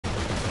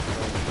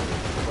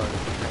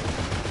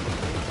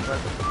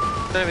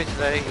Maybe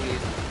today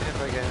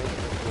if I get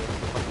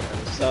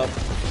What's up?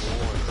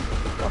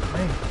 Fuck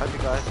me. Hope you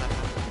guys have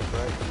a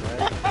great day.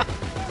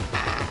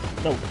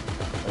 No.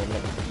 Oh, no.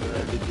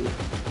 Yeah, did you?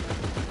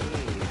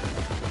 You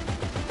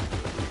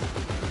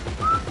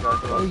guys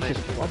Oh, all he's stay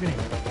just tuned. plugging him.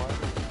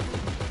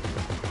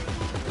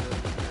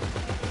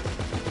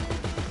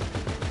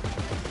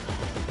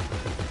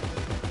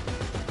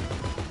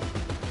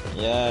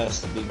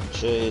 Yes, Big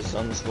Cheese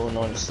underscore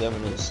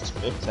 97 is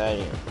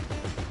spectating.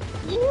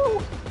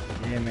 You.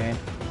 Yeah, man.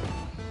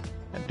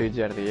 That dude's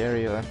out of the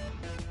area, though.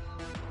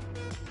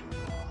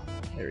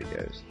 There he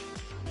goes.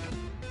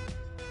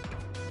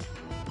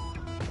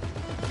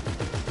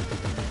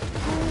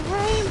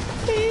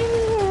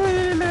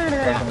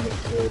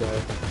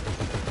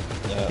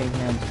 Yeah.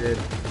 Kingham's dead.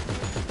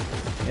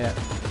 Yeah.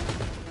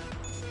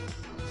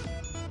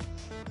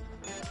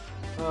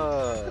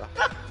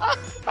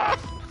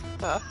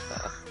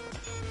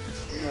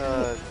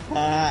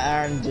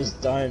 Aaron,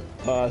 just don't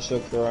pass your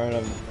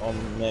corona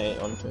onto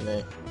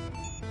me.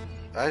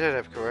 I don't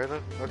have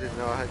corona. I didn't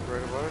know I had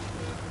coronavirus.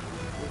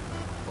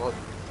 What?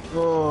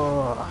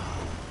 Oh.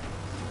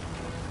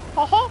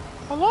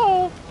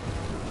 Hello?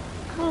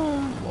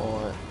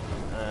 What?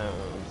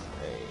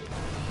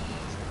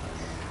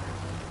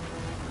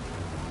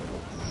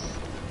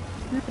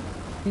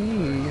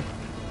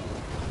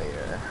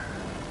 There.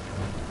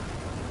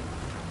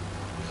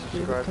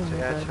 Subscribe to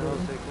our channel,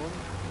 Take One.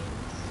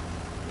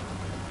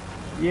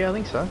 Yeah, I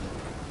think so.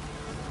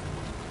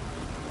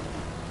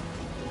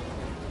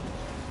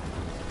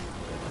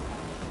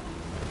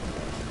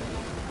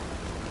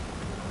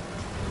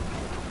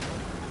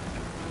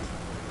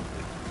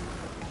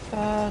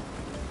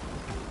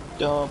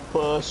 Don't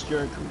push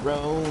your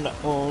corona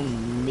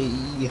on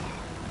me.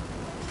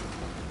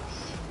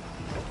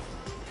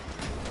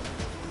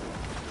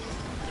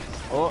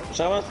 Oh,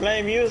 someone's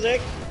playing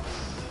music.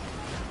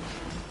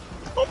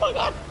 Oh my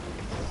god.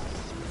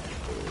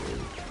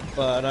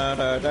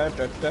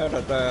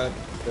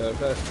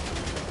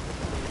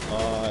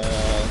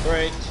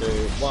 Three, two,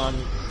 one.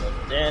 But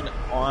then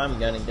I'm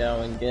gonna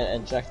go and get a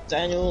Jack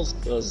Daniels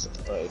because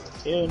I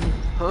can.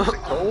 Is it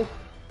cold?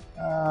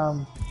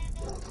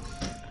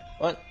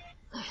 What?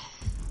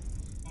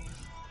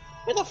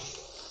 Where the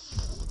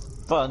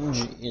fudge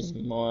is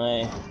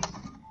my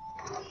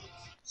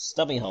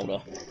stubby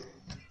holder?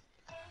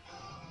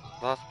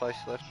 Last place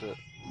left it.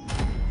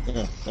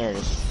 Yeah, there it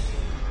is.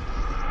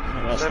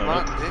 Oh, that's So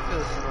not Mark, it. do you feel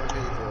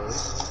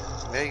this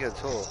really? Now you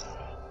gotta talk.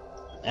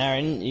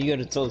 Aaron, you got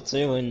to talk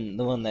to and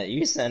the one that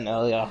you sent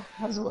earlier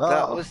as well.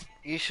 That was,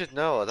 you should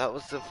know, that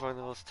was the one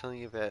I was telling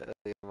you about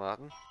earlier,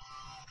 Martin.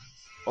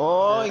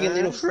 Oh, your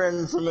little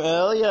friend from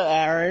earlier,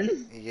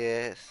 Aaron.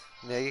 Yes.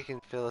 Now you can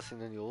fill us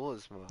in on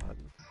yours,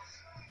 Martin.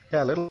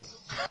 Yeah, a little.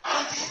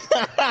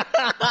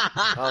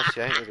 Oh,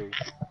 shame little.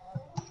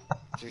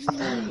 Just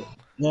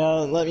Now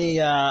let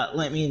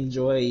me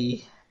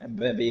enjoy a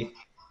baby.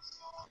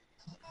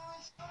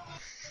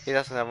 he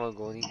doesn't have one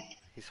going.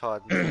 He's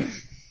hiding.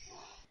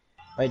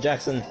 Hey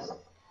Jackson,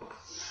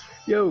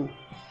 Yo.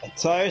 a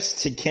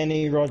toast to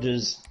Kenny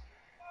Rogers.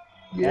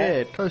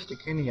 Yeah, toast to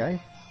Kenny, eh?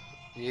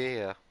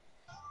 Yeah.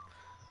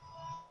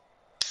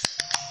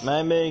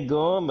 May be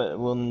gone, but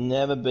will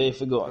never be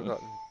forgotten.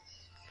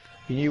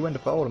 You knew when to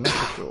fold him, that's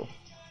for sure.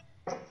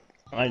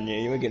 I knew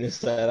you were gonna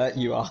say that,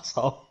 you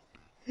asshole.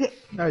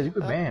 No, he's a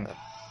good man.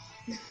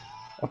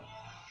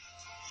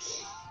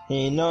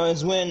 He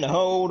knows when to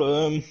hold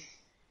 'em.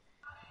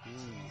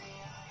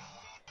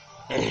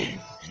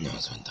 He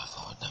knows when to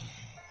fold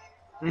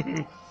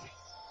 'em.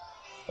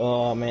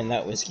 Oh man,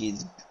 that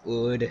whiskey's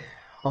good.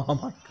 Oh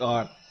my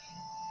god.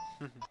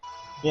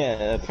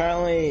 Yeah,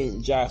 apparently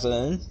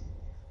Jackson,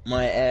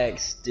 my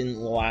ex, didn't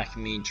like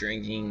me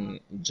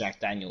drinking Jack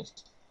Daniels.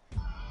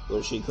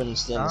 Because she couldn't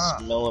stand the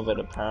smell of it,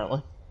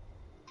 apparently.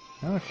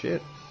 Oh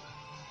shit.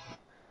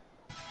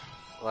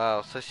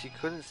 Wow, so she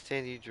couldn't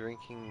stand you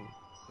drinking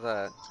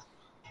that?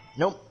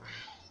 Nope.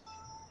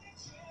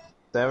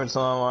 So every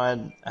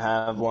time I'd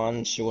have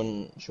one, she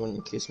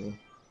wouldn't kiss me.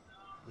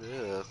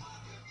 Yeah.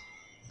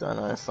 Don't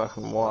know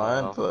fucking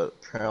why, Wow. but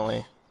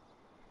apparently.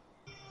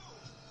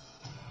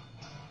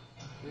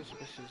 Who's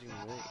messaging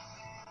me?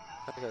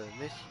 I got a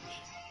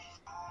message.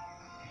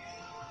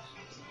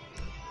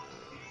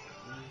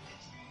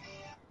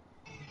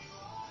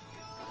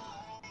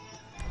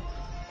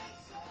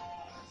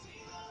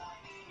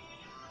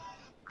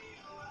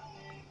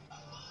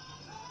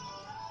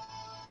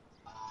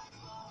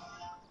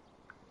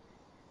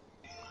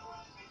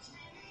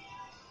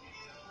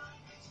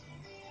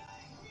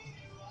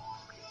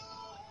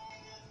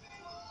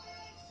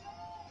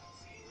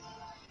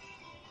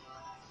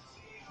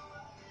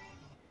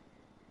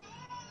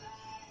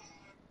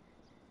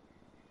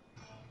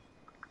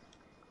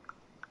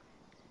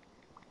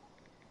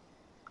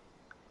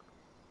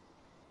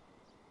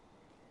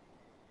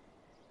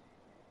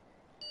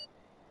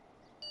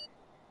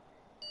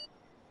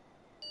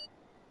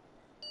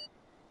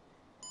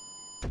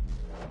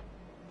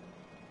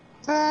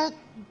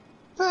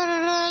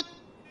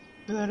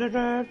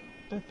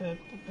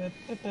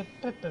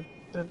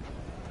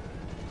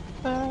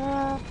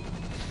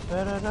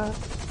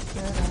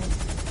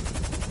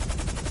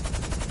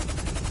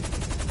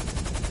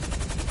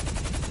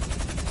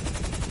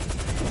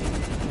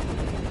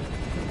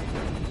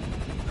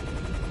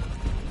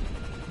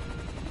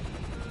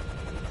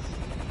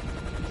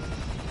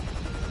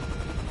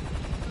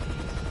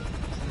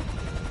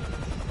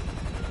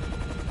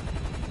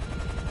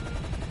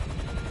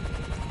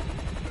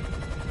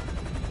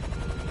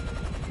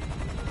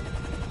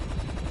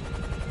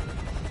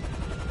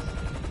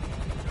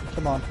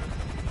 Come on.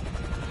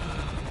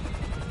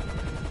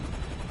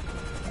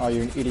 Oh,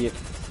 you're an idiot.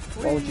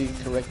 Why would you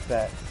correct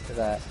that to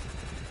that?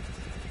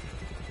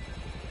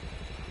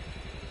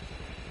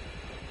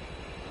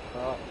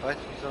 Oh, both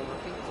of you on the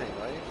pink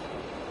team, are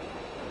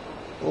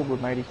you? All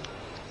good, matey.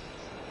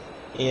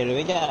 Here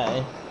we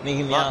go.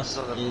 Mickey Mouse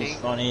Buttons on the is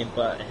pink. funny,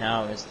 but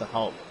how is the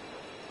Hulk?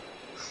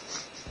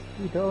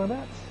 You doing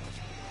that?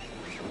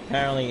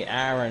 Apparently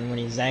Aaron, when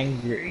he's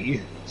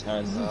angry,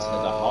 turns into the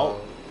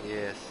Hulk.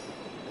 Yes,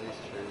 that is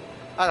true.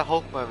 I had a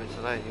Hulk moment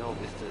today and you all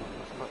missed it. It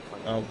was quite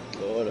funny. Oh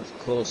god, of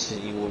course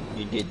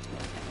you did.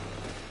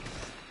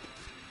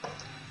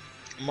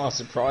 Am I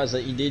surprised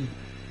that you did?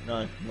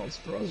 No, not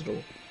surprised at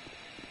all.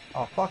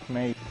 Oh, fuck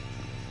me.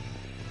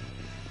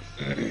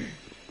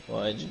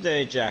 What did you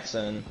do,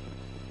 Jackson?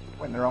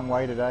 Went the wrong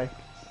way today.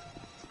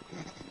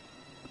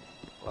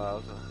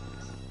 Wow,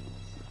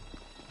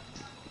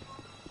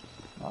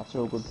 Oh, it's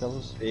all good,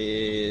 fellas.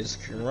 This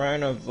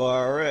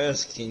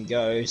coronavirus can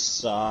go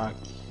suck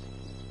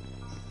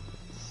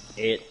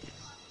it.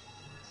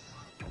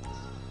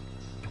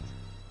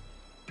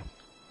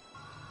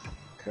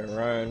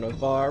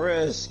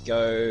 Coronavirus,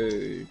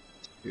 go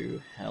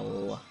to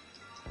hell.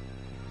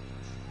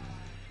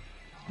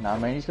 No, I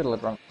mean, he's got to let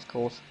it run its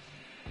course.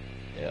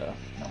 Yeah.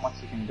 Not much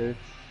you can do,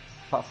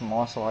 apart from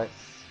isolate.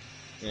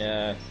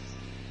 Yeah.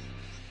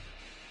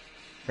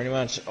 Pretty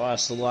much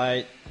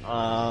isolate.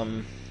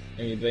 Have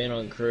you been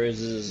on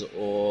cruises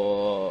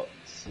or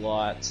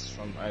flights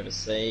from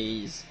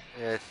overseas?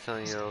 yeah, it's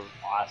telling you.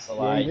 Yeah,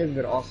 Isolate. you've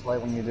got to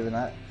isolate when you're doing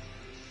that.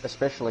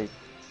 Especially,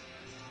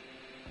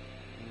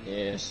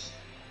 Yes.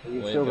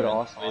 you've still got to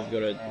isolate.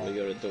 We've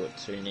got to do it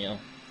too now.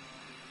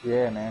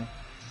 Yeah, man.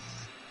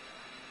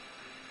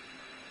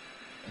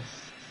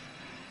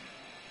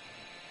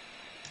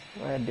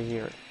 Glad to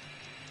hear it.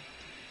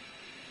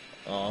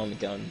 Oh, I'm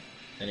going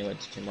anywhere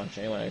too much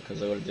anyway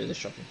because I got to do the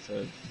shopping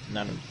for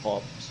Nan and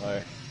Pop.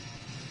 So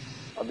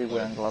I'd be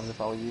wearing gloves if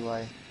I were you,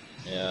 eh?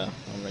 yeah,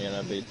 I'm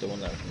gonna be doing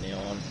that from now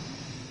on.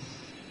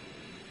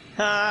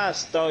 Ha!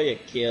 Stole your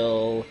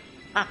kill.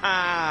 Ha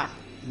ha!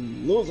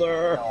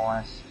 Loser.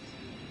 Nice.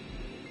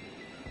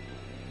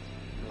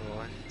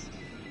 Alright.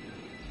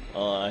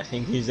 Oh, I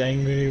think he's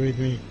angry with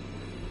me.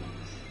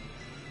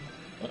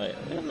 Wait,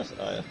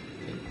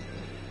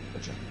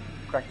 Gotcha.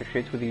 Crack the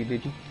shits with you,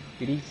 did you?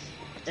 Did he?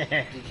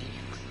 Did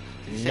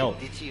you No. say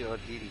did you or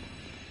did he?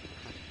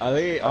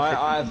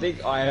 I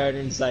think I heard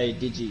him say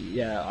Digi.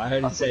 Yeah, I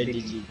heard him say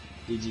Digi.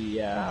 Digi.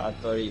 Yeah, I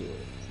thought he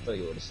would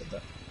have said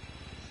that.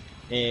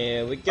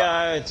 Here we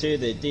go to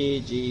the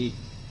Digi.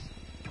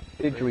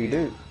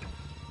 Didgeridoo.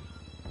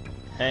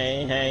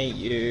 Hey, hey,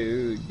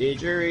 you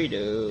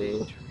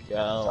didgeridoo.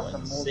 Go Suck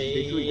and some more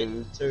see it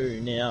didgeridoo.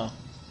 too now.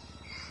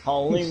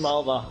 Holy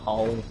mother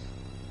hole.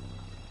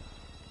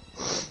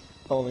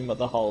 Holy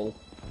mother hole.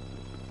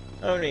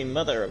 Holy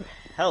mother of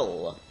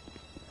hell.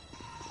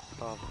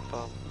 Bum,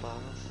 bum,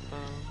 bum,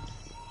 bum.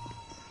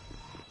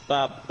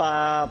 Ba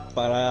ba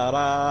ba da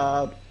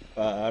da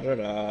ba da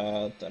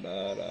da da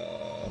da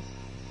da.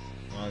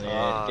 On the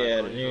Ah, get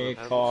a what new you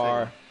got,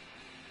 car.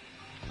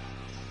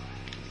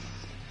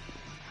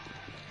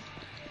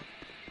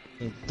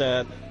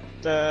 Da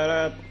da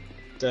da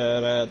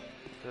da da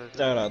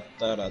da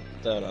da da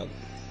da da.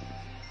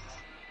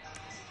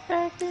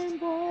 Back in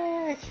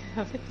black,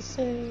 I hit the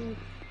same.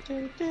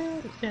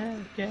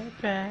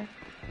 Get back.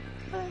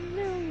 The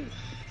news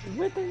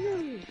with the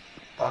news.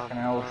 Fucking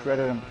hell,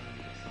 shredded him.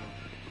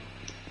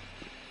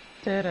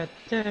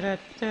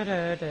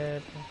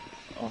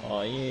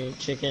 Oh, you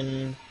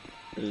chicken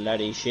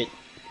bloody shit.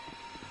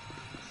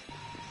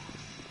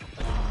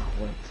 Oh,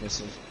 what a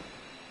pussy.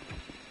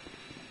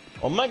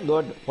 Oh my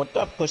god, what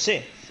a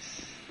pussy.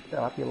 Shut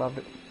up, you loved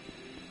it.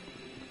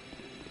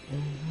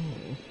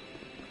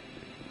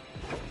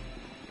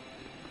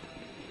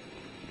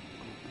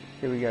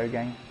 Here we go,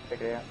 gang.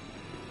 Check it out.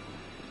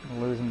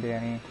 We'll lose them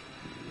down here.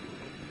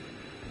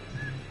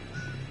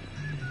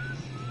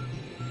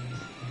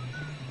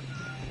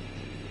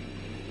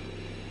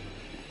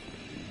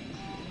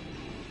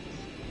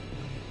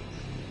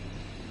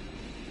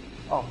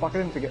 Oh fuck, I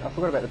didn't forget. I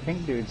forgot about the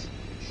pink dudes.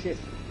 Shit.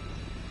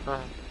 Huh.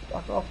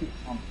 Fuck off, you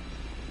cunt.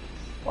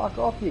 Fuck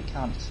off, you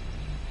cunts.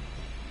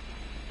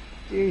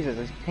 Jesus,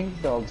 those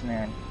pink dogs,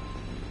 man.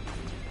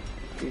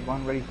 Is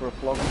one ready for a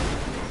flogging?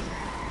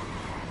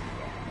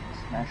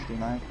 Smashed him,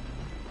 mate.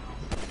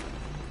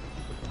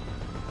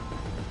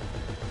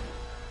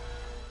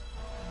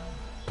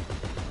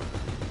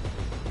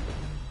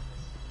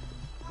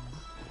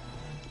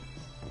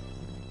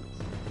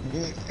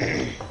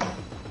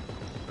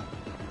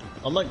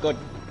 I'm not good.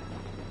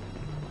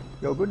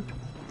 You're good?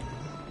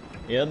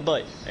 Yeah,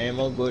 but I am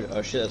all good.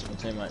 Oh shit, that's my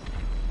teammate.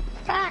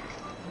 Fuck!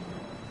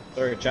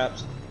 Sorry,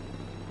 chaps.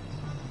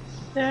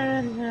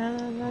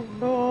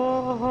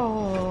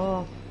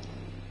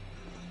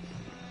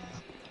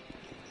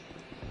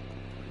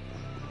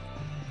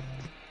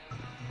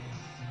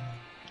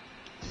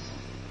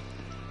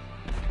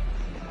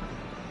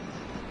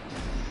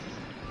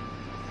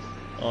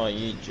 Oh,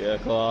 you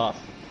jerk off.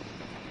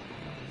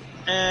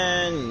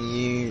 And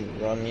you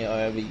run me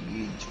over,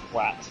 you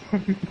twat.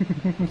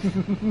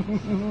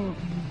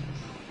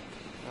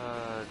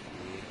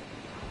 Gee.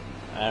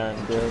 Aaron,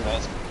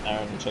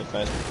 check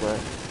Facebook, bro.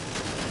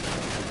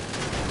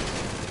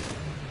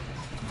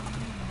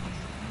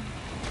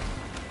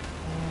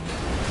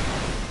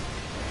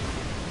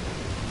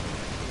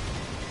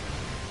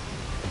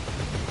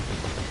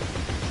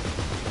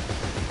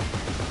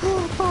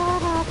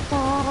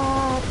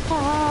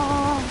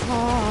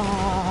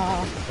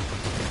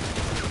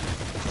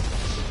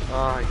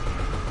 Oh,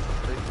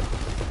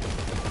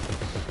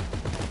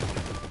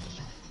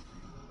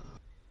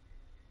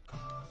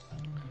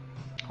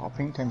 Oh,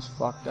 pink team's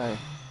fucked, eh?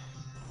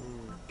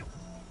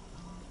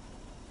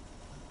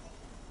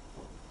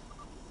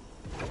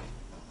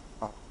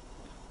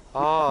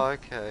 oh,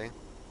 okay.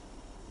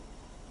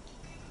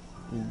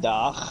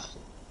 Duh.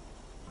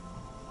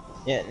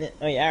 Yeah,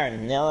 hey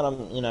Aaron, now that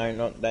I'm,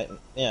 not that,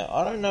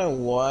 I don't know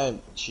why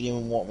she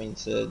didn't want me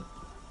to,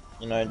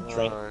 drink I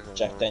don't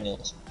Jack know.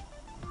 Daniels.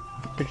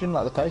 Because you didn't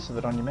like the taste of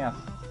it on your mouth.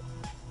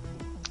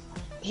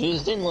 She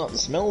just didn't like the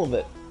smell of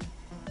it.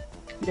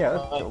 Yeah,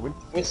 that's Like, all good.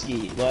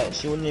 whiskey, like,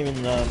 she wouldn't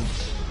even,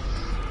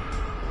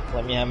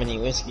 let me have any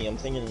whiskey. I'm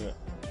thinking,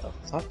 what the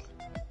fuck?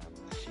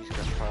 She's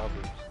got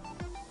problems.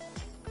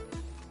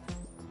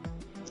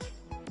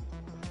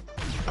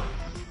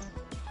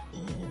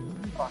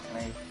 Fuck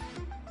me.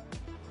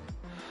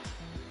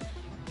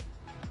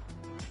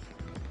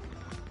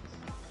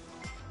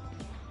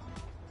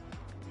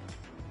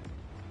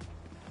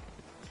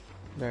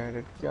 Let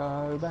it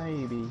go,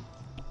 baby.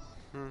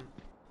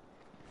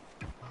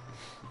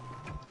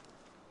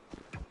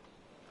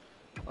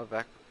 I'm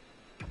back.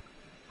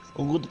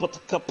 O good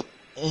buttercup.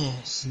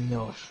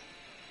 Senhor.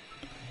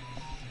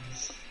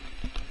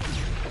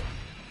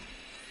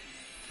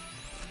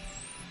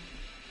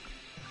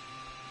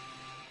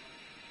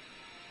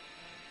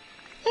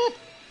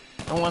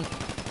 No one.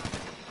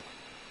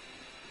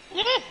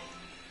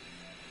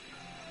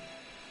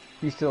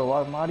 You still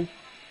alive, Marty?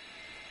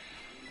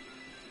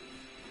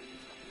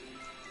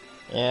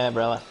 Yeah,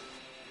 brother.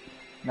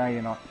 No,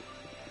 you're not.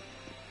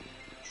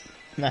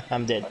 Nah,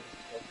 I'm dead.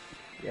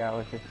 Yeah, I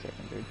was just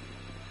checking, dude.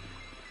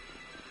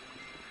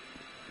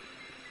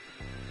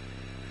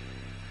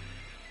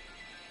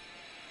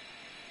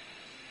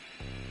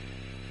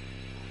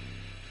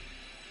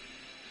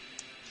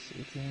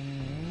 Sitting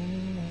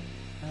in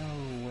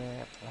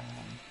nowhere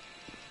plan.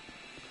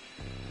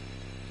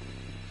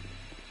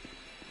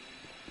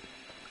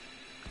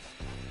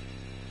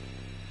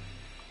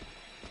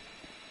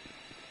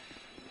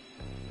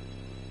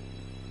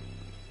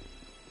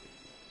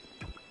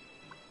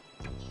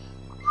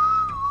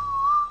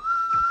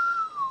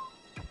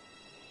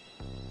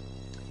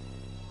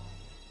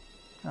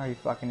 Oh, you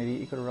fucking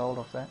idiot, you could have rolled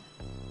off that.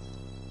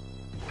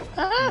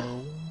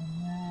 No,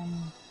 man.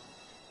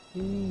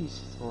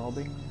 He's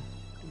throbbing.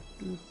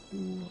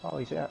 Oh,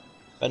 he's out.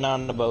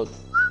 Banana boat.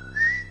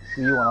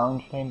 Do you want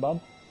orange team,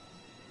 bud?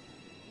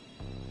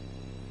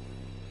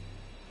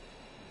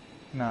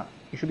 No,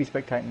 you should be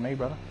spectating me,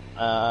 brother.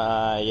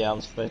 Yeah, I'm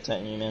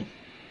spectating you, man.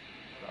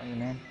 Good on you,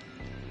 man.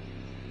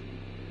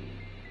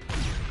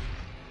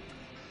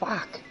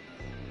 Fuck!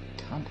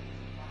 Cunt.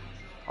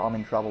 I'm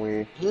in trouble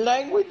here.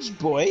 Language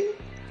boy?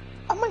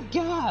 Oh my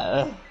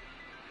god.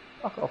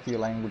 Fuck off your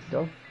language,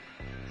 dog.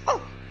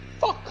 Oh,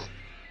 fuck.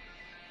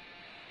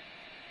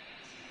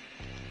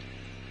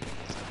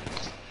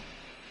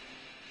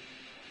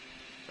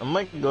 Oh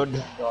my god.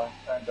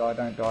 Don't die,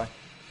 don't die.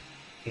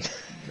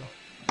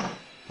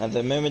 At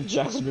the moment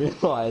Jackson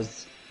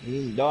realised he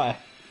didn't die.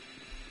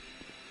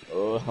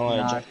 Oh,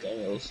 hello, No. Jack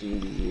Daniels, you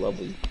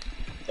lovely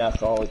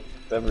alcoholic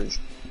beverage.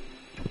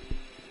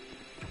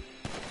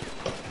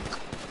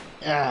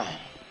 Ah.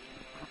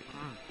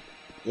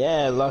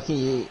 Yeah,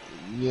 lucky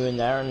you and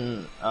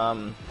Aaron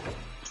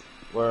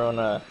were on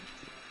a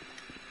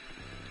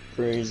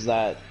cruise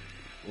that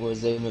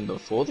was even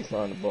before the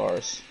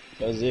coronavirus.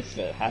 Because if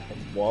it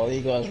happened while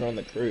you guys were on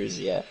the cruise,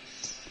 yeah,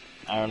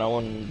 Aaron, I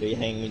wouldn't be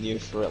hanging with you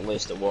for at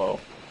least a while.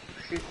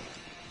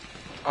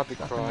 I'll be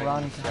crying.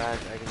 run. Sad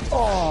agony.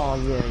 Oh,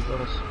 yeah, he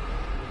got us.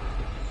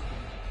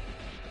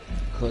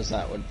 Because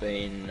that would have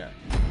been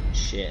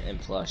shit, and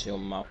plus your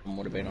mum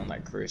would have been on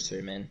that cruise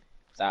too, man.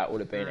 That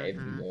would have been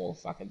even more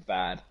fucking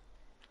bad.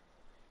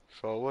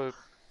 So what?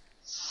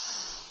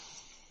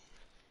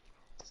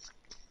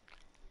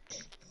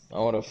 I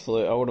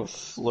would have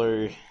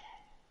flew,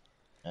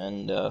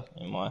 and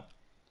anyway.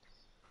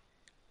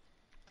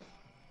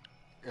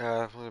 Yeah,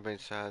 that would have been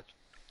sad.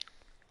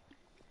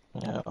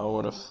 Yeah, I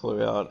would have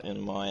flew out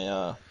in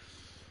my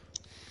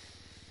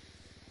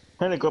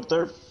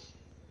helicopter.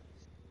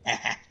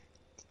 I'm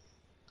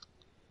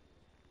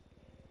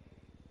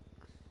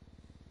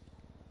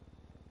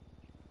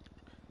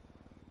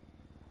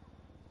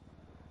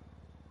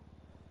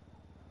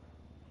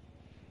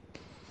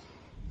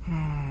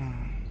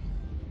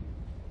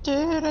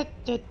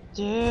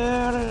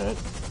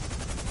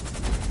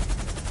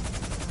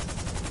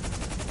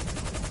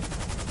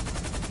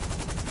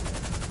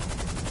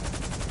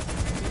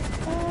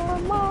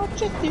a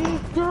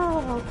majestic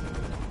girl.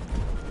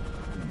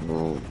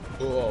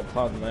 Oh,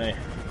 pardon me.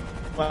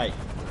 Wait.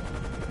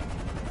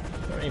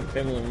 There ain't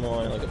family in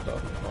my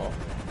helicopter. Oh,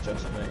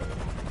 just me.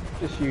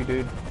 Just you,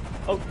 dude.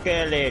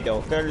 Okay, lady,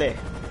 okay.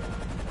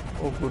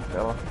 All good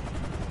fella.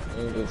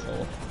 Oh, good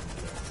fella.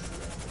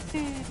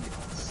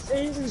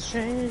 Seasons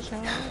change,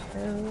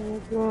 I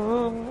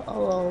go.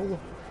 Oh.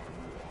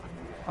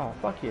 Oh,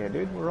 fuck yeah,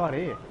 dude. We're right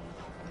here.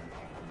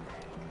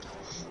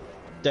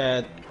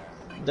 Da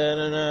da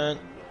da da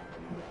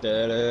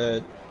da da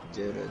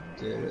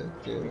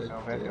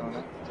Yourself out doing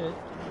it.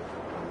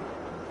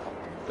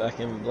 Back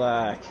in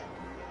black.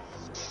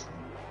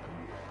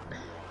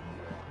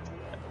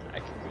 I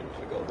can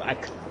really go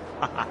back.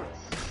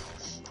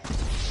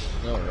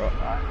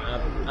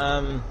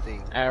 Alright.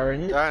 Thing.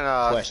 Aaron, Don't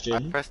ask. question.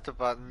 I pressed the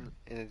button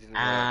and it didn't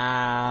work.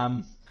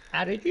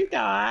 How did you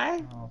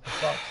die? Oh, for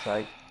fuck's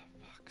sake.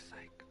 Fuck's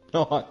sake.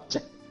 Oh,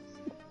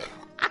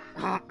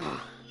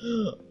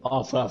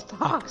 oh, for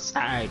fuck's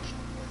sake.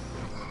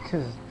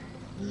 Because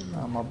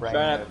my brain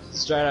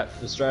Straight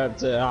hurts. up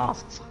to, oh,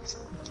 for fuck's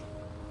sake.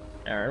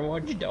 Aaron,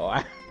 why'd you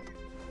die?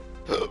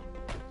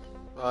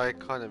 I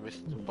kind of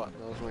missed the button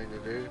I was waiting to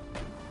do.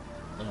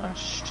 Oh,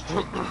 shit.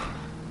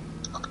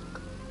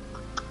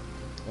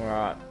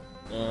 Alright,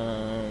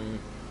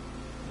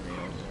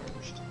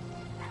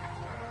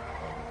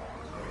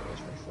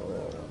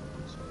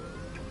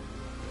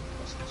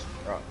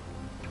 right.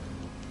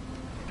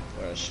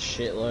 Got a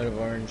shitload of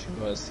orange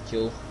guys to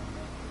kill.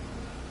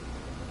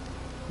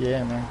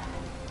 Yeah, man.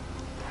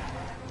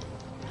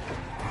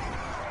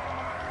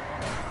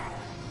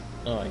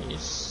 Oh, you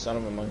son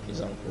of a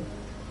monkey's uncle.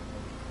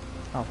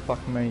 Oh,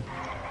 fuck me.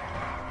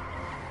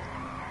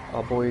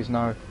 Oh, boys,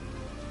 no.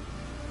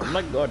 Oh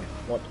my god,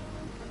 what?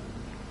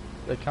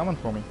 They're coming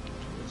for me.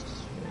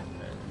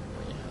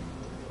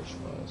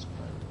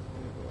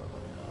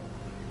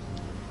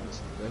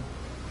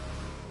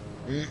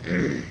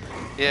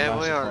 Yeah,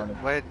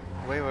 Nice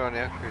we were on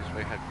our cruise,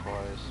 we had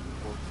fires.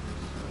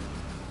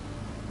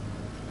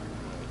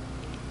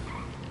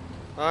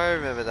 I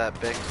remember that,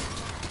 Beck.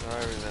 I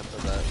remember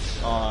that.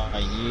 Oh,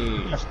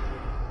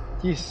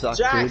 You suck,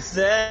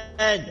 Jackson!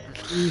 dude.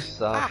 You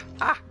suck.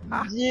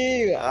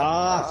 You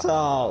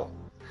arsehole!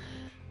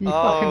 You Oh,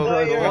 fucking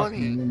drove you're off on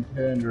and then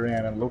turned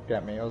around and looked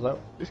at me. I was like,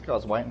 this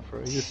guy's waiting for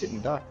it. He was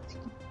sitting duck.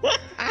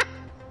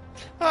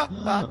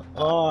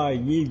 Oh,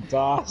 you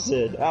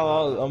bastard!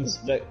 Oh, well, I'm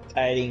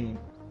spectating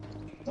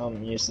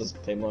some useless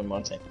people in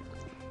my team.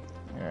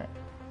 Alright.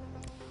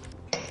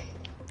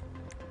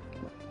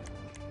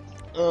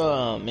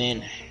 Oh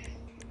man.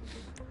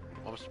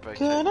 I'm Get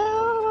spectating.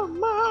 out of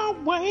my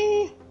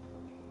way!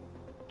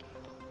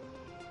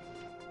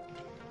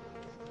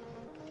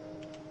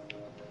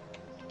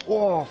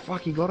 Oh,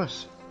 fuck, he got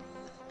us.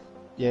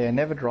 Yeah,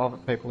 never drive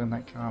at people in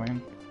that car,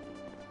 man.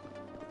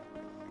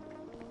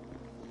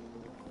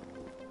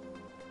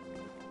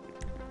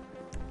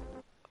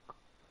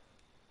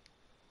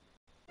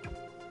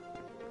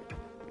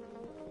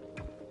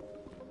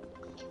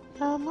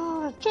 I'm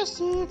a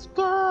Jesse's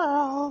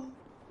girl.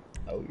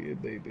 Oh yeah,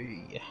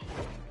 baby.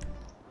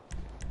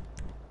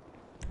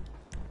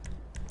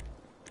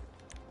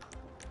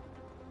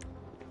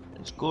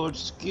 It's good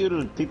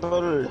skill,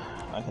 people.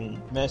 I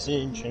can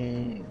message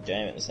and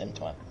game at the same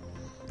time.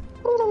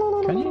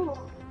 Can you?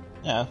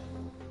 Yeah,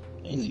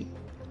 easy.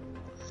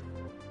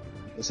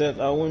 Except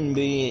I wouldn't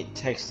be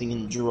texting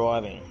and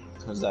driving,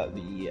 because that'd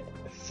be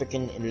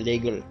freaking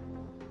illegal.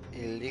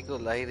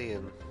 Illegal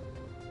alien.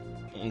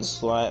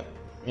 It's like,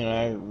 you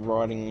know,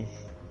 riding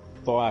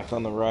bike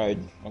on the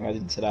road like I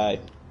did today.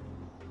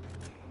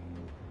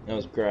 That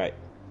was great.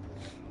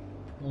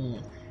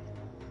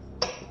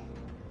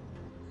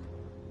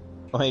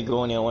 Hey,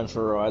 Gorny, I went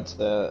for a ride to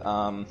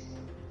the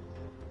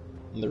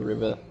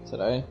river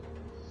today.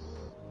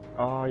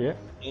 Oh, yeah.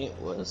 It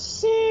was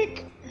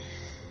sick.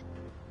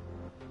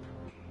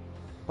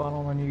 Fun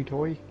on a new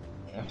toy.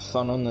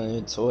 Fun on the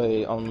new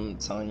toy. I'm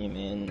telling you,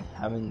 man,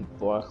 having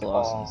bike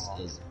license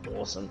is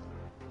awesome.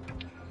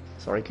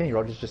 Sorry, Kenny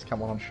Rogers just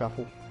come on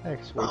shuffle. Hey,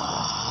 sweet.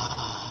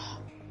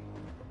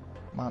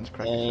 Martin's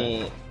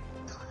cracking fat.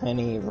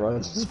 Kenny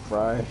Rogers,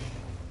 bro.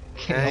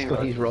 Kenny's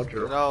got his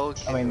Roger. No,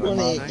 I mean,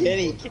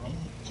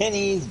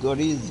 Kenny's got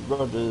his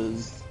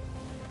Rogers.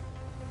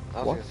 I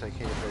was What? going to say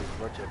Kenny plays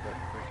Roger, but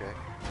okay.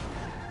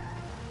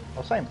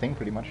 Well, same thing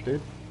pretty much,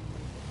 dude.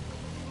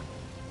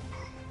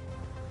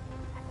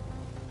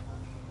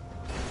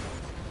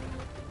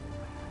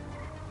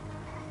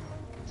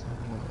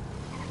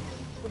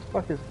 What the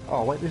fuck is...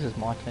 Oh, wait, this is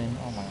my team.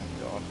 Oh my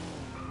god.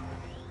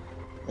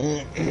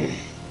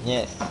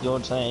 Yes, your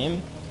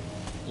team.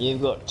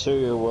 You've got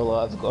 2, well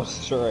I've got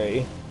 3.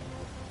 Yes.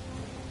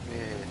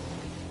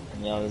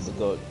 And the others have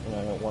got,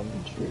 1,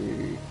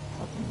 2,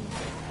 fucking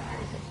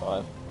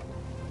 5.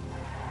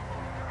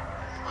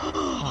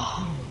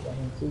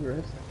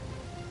 Cigarettes.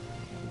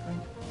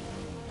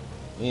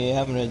 You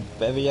having a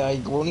bevy,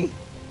 Gordon?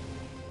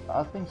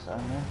 I think so,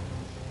 man.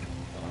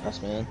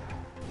 Nice, man.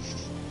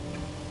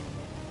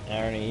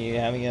 Aaron, are you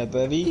having a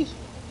bevy?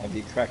 Have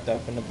you cracked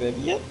open a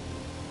bevy yet?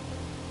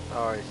 I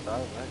already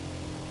started, mate.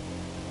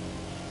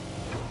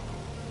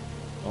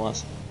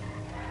 Nice.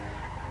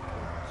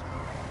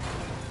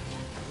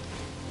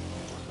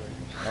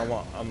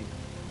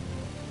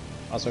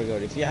 I swear to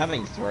God, if you're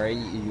having 3,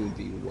 you would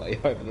be way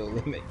over the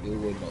limit. You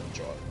would not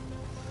drive.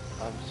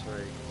 I'm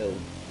sorry. It'll,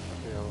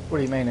 What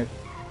do you mean if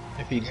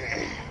he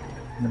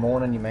in the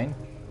morning? You mean?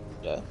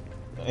 yeah.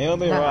 He'll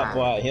be right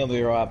by. He'll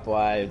be right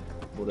by.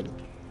 Whatever.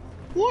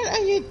 What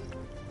are you?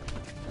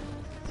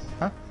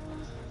 Huh?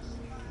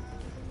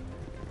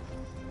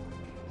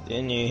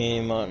 Didn't you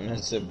hear Martin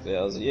had said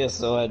bells?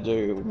 Yes, I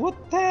do.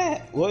 What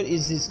the? What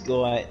is this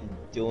guy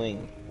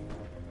doing?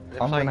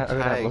 They're I'm playing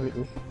gonna have a look tag. at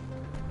this.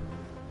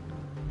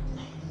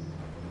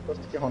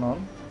 What's going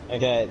on?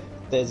 Okay,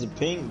 there's a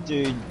pink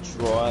dude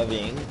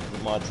driving,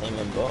 my team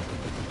member,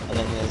 and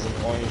then there's an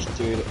orange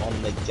dude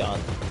on the gun.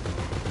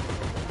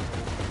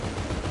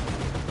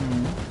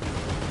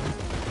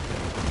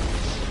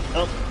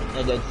 Oh,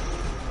 they're dead.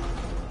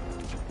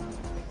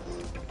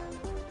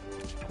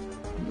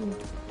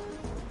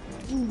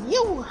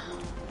 Yo!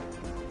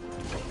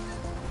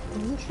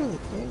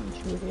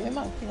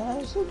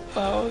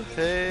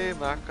 Hey,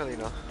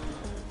 Macarena.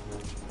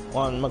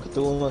 One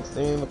Macarena,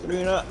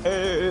 Macarena,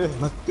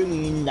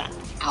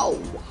 ow!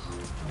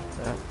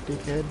 That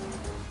dickhead.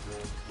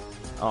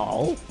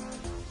 Oh.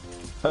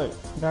 Hey.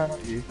 No,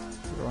 not you.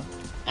 You're right.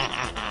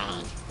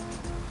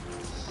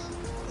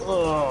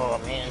 Oh,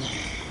 man.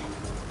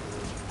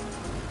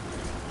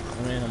 I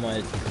don't know how my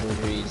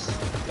delivery's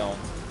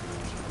going.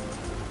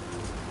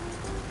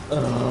 I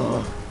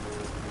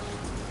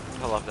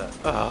love that.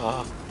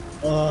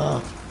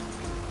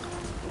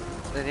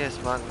 Then yes,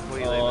 Martin, before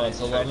you leave, Oh, I it's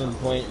need to show you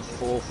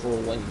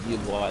 11.441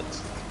 gigabytes.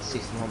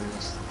 69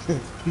 minutes.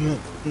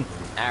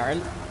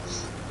 Aaron,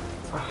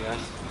 something.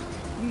 Yes.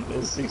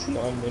 there's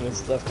 69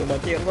 minutes left on my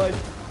download.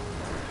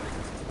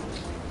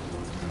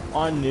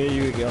 I knew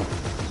you were going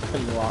to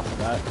laugh at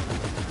that.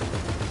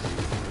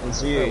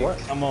 It's you. Wait, what?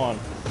 Come on.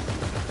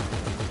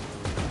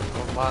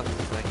 Well,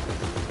 Martin's making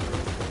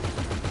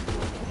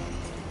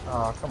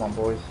Oh, come on,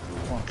 boys.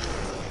 Come on.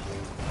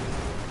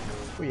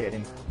 We ate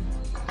him.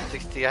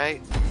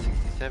 68,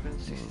 67,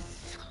 60.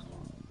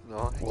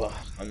 No. Well,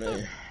 I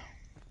know.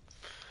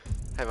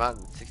 Hey,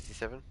 Martin,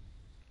 67.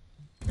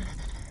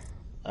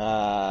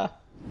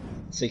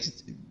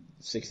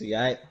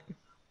 68.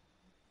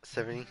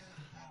 70.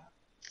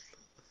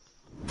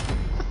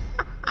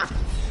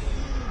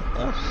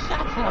 Oh, shut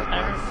up,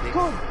 Aaron.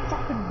 God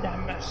fucking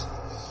damn it.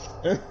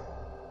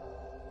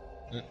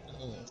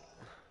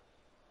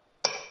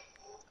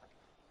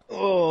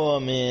 Oh,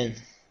 man.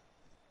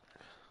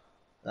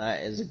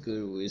 That is a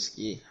good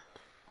whiskey.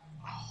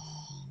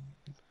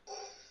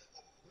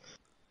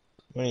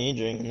 What are you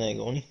drinking there,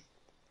 Gorny?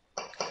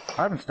 I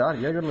haven't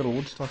started yet. I got a little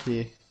Woodstock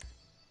here.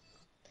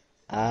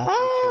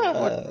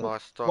 What, my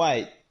stock?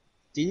 Wait.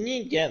 Didn't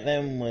you get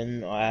them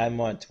when I had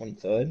my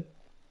 23rd?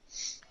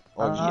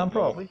 Or did you get more?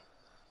 Probably.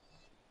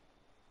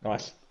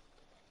 Nice.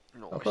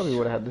 No, I probably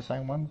would have had the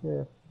same ones,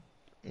 yeah.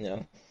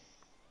 Yeah.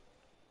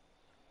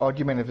 Oh, do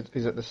you mean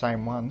is it the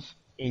same ones?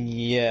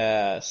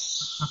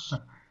 Yes.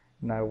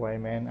 No way,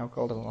 man.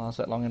 Alcohol doesn't last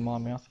that long in my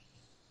mouth.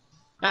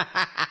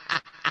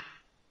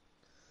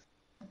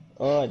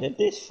 Oh, that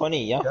is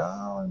funny, yeah.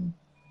 Darling.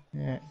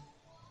 Yeah.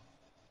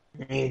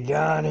 You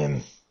got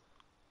him.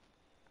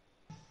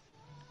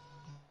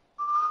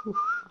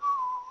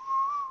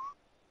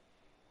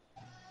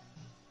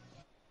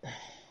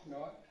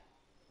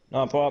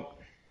 No, Pop.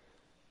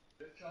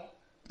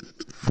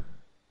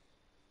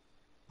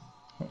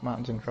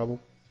 Martin's in trouble.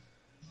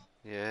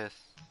 Yes.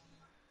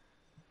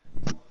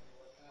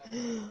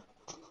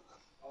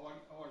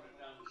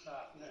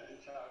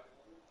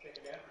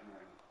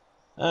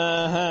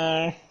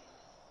 Uh-huh.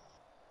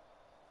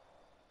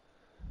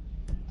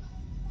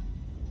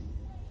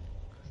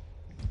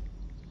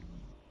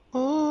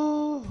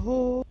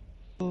 Oh,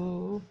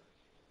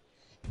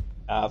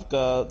 I've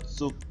got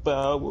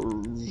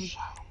superpowers.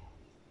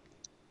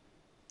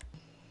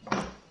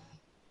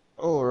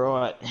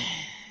 Alright.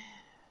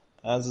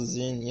 As is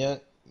in, yeah.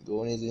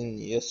 Going is in,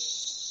 yes,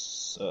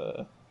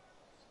 sir.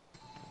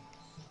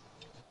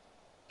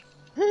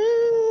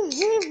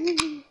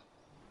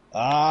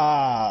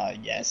 Ah,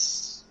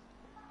 yes.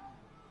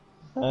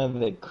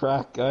 The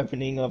crack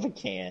opening of a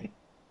can.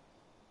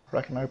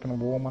 Cracking open a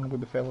warm one with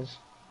the fellas.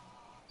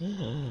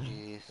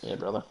 Yes. Yeah,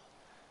 brother.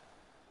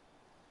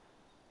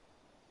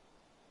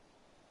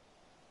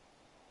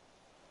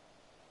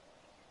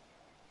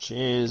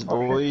 Cheers,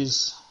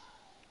 boys.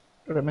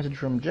 Got a message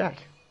from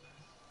Jack.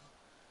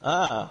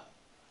 Ah.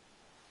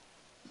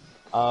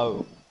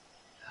 Oh.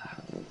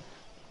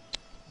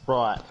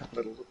 Right.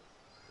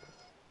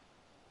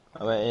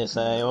 I bet you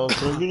say, oh,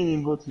 can I get an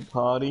invite to the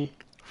party?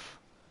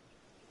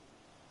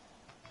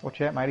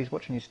 Watch out, mate. He's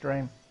watching your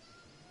stream.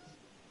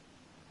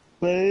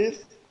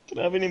 Please? Can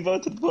I have an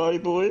invite to the party,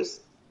 boys?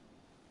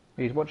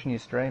 He's watching your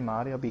stream,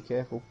 Marty. I'll be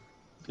careful.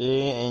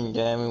 Beer and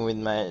gaming with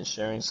mates,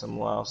 sharing some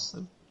laughs,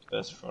 the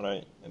best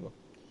Friday ever.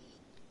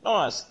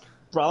 Nice,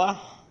 brother.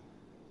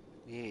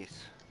 Yes.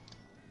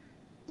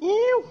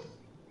 You.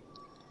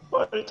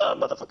 Party time,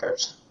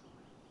 motherfuckers.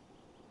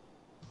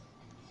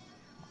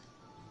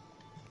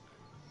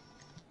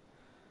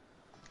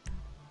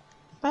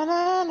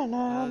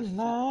 Banana, As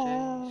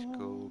the days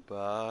go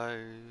by.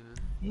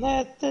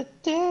 let the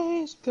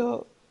days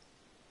go.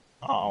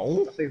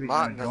 Oh. See if he's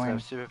Martin gonna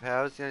doesn't join. have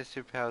superpowers. The only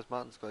superpowers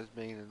Martin's got is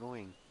being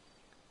annoying.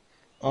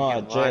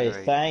 Oh, Get gee,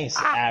 winery. thanks,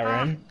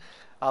 Aaron.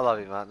 I love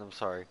you, Martin. I'm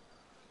sorry.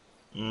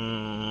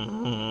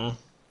 Mm-hmm.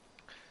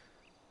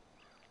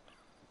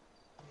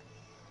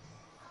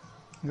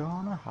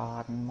 Gonna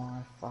harden my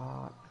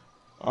fart.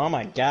 Oh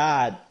my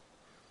god.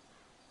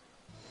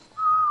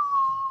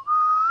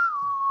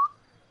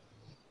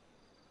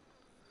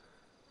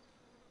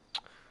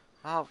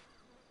 Oh.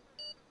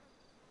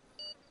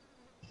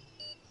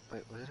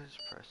 Wait, what did I just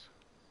press?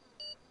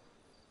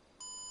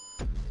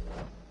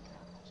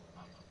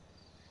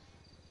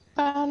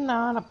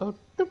 Banana boat.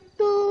 Doo,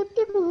 doo,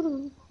 doo, doo,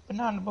 doo.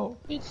 Banana boat.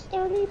 It's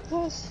 30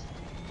 plus.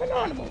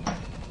 Banana boat.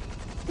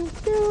 Doo,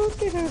 doo,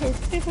 doo, doo, doo,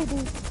 doo, doo,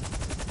 doo.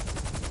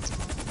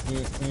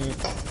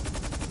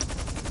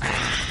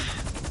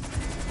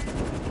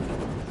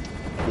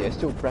 Yeah,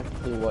 still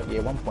practically what?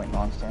 Yeah,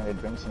 1.9 standard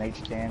drinks in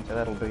each can, so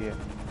that'll do you.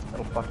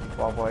 That'll fuck you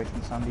 5 ways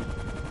on Sunday.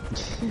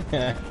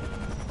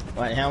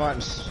 Wait, how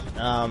much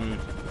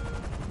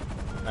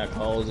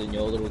alcohol's in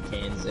your little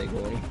cans there,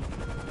 Gordy?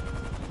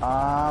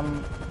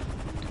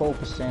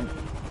 12%.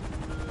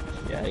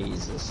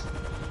 Jesus.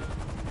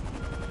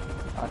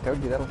 I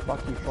told you that'll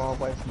fuck you 5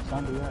 ways on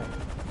Sunday, eh?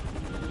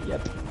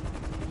 Yep.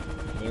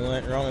 You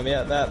weren't wrong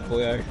about that,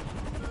 boyo.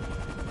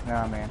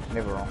 Nah, man,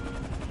 never wrong.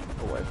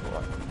 Always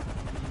right.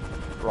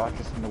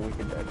 Righteous and the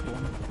wicked, they call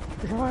me.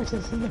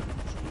 Righteous in the...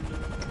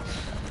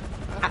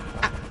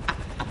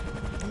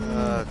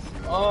 Uh,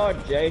 Oh,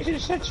 Jay, you're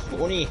such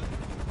funny.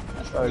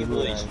 That's Oh, funny,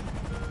 good, boys. eh?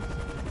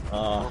 Oh,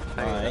 I'll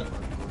pay you alright. that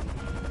one.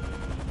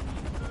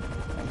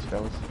 Thanks,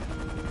 fellas.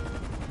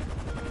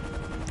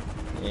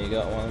 You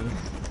got one.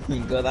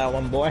 You got that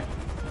one, boy.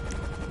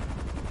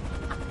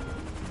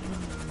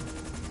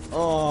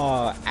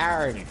 Oh,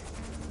 Aaron.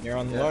 You're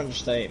on the Yeah.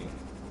 orange team.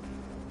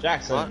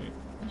 Jackson. What?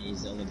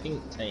 He's on the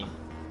pink team.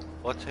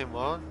 What team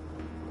won?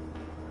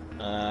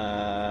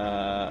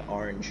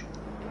 Orange.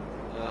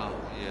 Oh,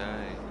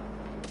 yay.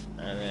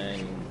 And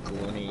then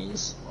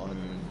Gorney's on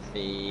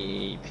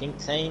the pink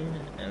team,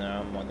 and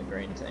I'm on the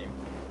green team.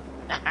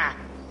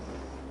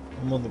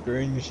 I'm on the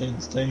green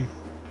machines team.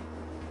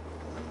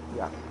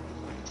 Yeah.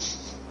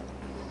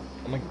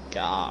 Oh my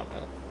god.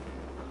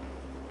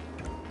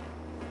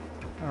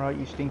 Alright,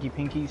 you stinky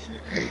pinkies.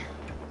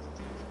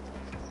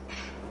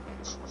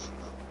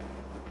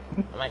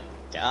 Oh my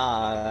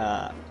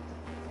god.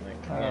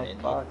 Come on in.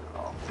 fuck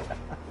off.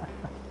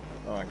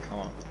 Oh, come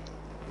on.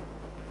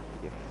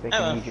 You Oh,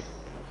 well. fucking idiot.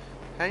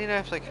 How do you know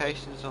if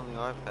location's on the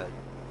iPad?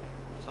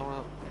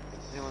 Someone,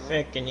 anyone know?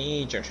 Frickin'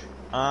 Egypt.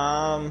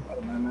 I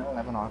don't know, man. I don't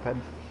have an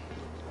iPad.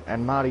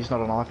 And Marty's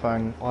not an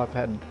iPhone,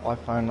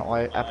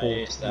 Apple I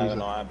used to have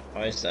user.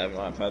 I used to have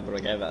an iPad, but I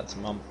gave that to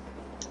Mum.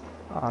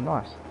 Ah,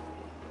 nice.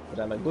 But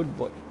I'm a good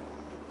boy.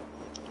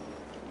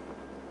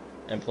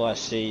 And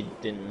plus, she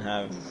didn't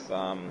have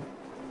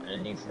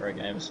anything for a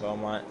game, so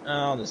I'm like, oh,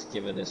 I'll just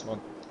give her this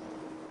one.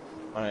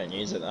 I don't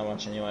use it that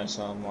much anyway,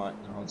 so I'm like,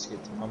 no, I'll just give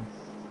it to Mum.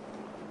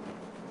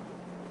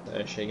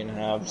 So she can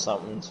have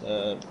something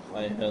to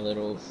play her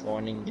little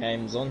finding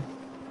games on.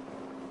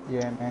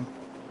 Yeah, man.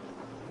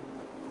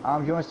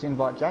 Do you want us to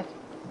invite Jack?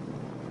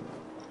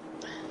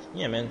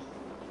 Yeah, man.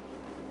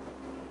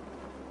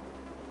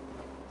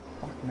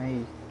 Fuck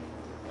me.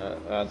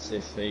 That's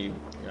if he,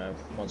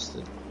 wants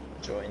to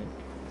join.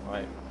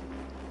 Like,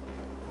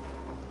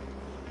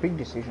 Big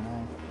decision,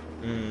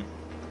 eh?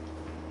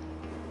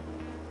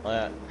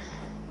 Like,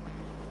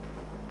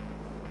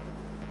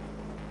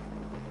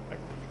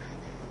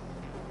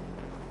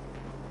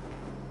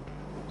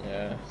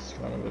 yeah, it's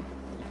kind of a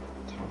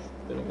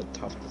bit of a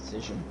tough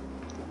decision.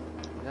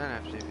 You don't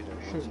have to if you don't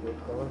want Shit, to.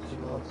 fellas, for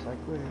God's sake,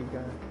 where did he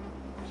go?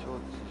 Sure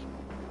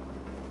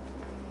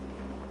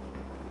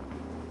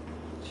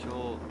decision.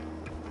 Sure.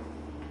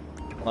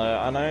 Like,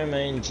 I know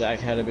me and Jack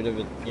had a bit of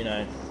a,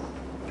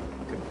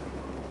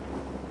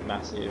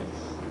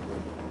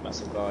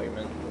 massive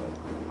argument,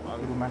 but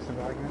Little massive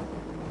argument.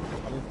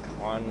 I'm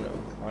kind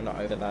of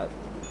over that.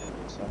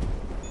 So,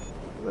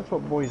 That's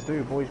what boys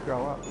do, boys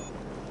grow up.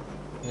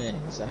 yeah,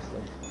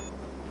 exactly.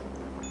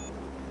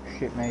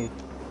 Shit me.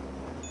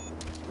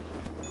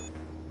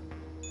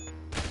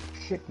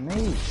 Shit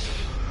me.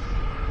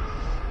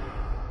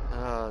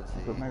 Oh,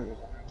 But dear. maybe it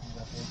was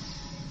up here.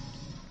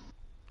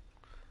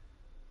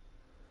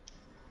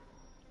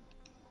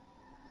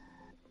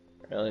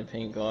 Really,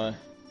 pink guy?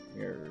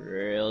 You're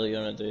really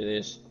gonna do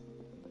this?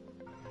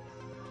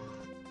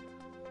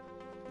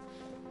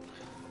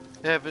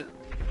 Yeah, but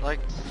like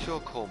it's your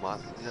call, man.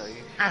 You know,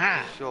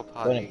 it's your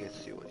party. You get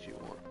to do what you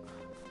want.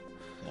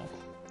 Yeah.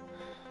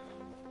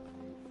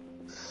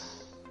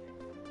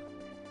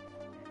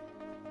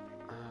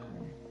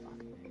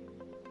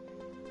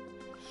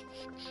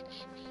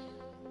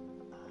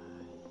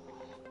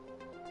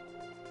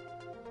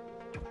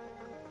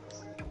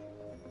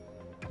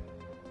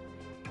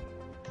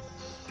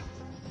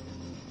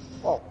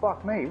 Oh,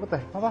 fuck me. What the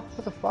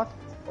fuck?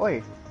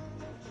 Oi.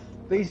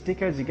 These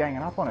dickheads are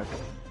ganging up on us.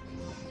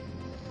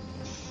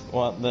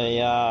 What,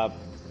 the,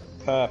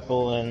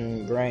 purple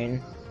and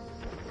green?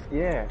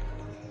 Yeah.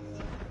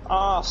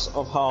 Arse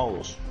of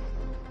holes.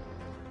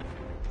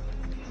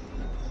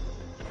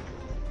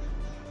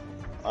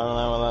 I don't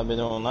know what they'd be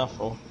doing that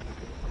for.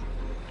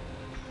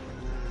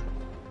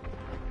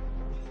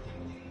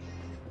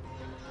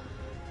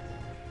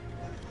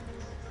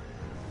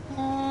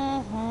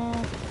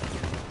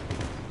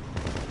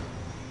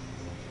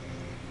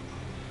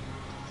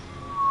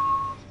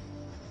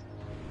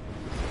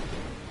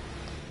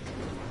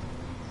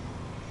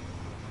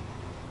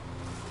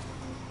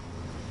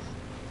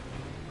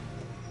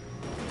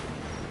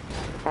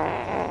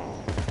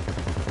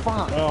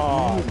 Fuck.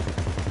 Oh,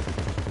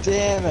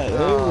 damn it, who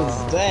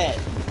was that?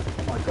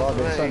 Oh my god,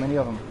 there's so many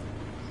of them.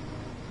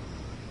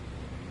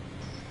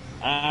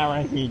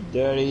 Aaron, you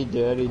dirty,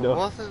 dirty It dog.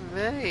 wasn't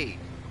me.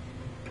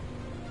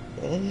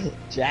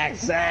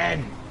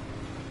 Jackson!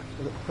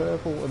 Is it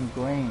purple and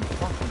green?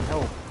 Fucking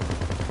hell.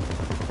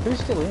 Who's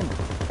still in?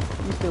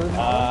 You still in?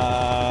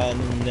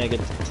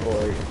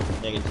 Negatory.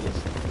 Negative.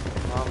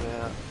 Oh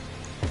yeah.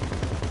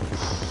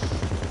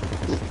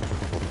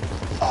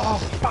 Oh,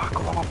 fuck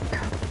off.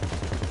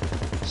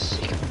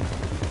 Sick.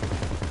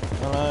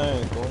 Oh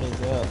no,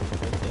 Gordon's out.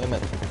 God damn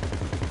it.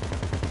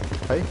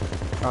 Hey?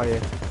 Oh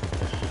yeah.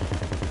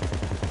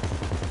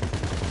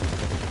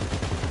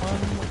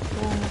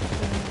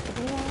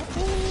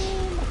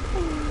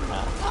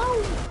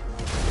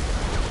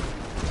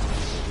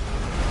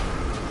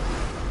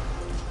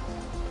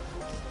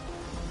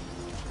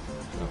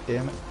 God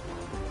damn it.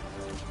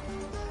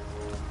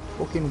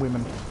 Fucking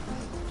women.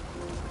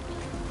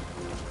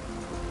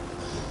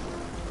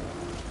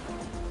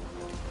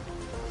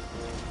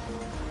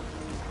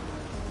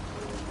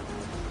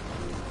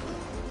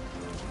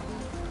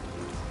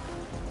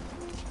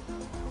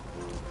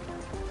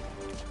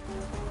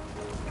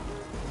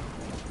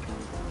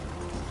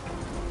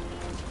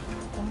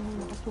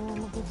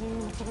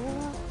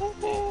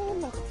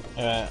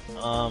 Alright,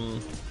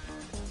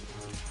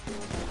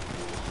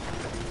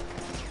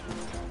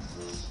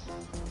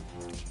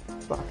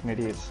 Fucking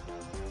idiots.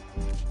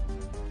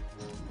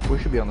 We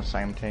should be on the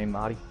same team,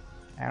 Marty.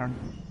 Aaron.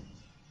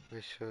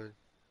 We should.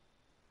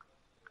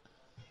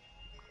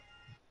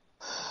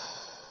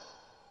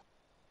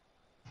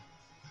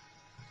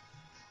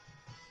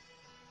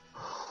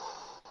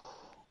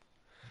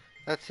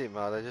 That's it,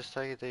 mate. Just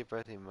take a deep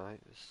breath in, mate.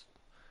 Just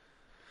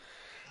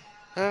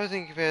have a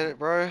think about it,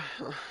 bro.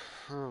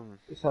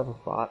 Just have a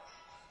fart.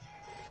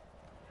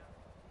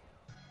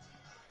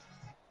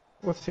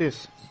 What's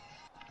this?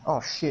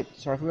 Oh shit,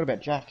 sorry, I forgot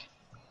about Jack.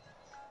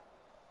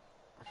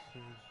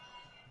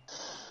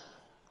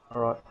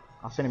 Alright,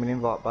 I'll send him an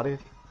invite, buddy.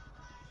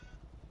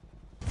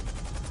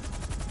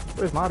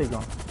 Where's Marty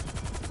gone?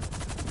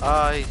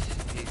 He's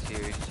here.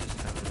 He's just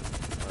having a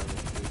moment.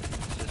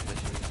 He's just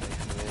messaging me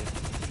for me.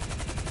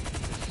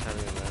 Just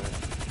having a moment.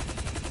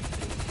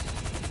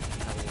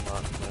 He's having a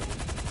moment.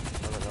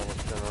 I don't know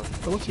what's going on.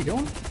 Oh, what's he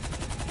doing?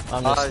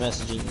 I'm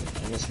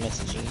just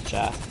messaging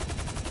chat.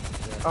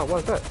 Oh, what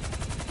is that?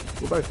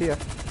 We're both here.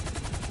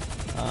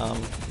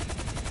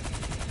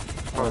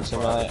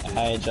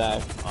 Hey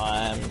Jack,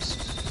 I am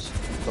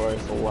sorry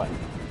for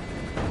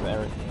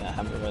everything that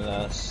happened with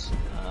us.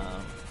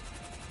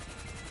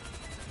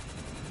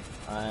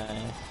 I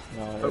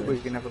know. Hope we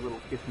can have a little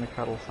kiss and a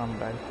cuddle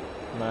someday.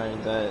 Know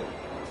that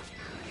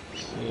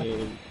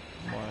you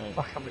won't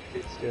Fuck, I'm a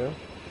kiss, girl.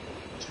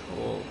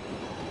 talk.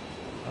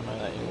 I know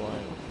that you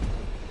won't.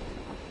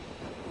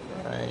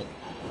 Right.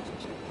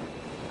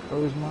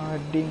 Close my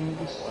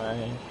dings.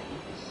 Way.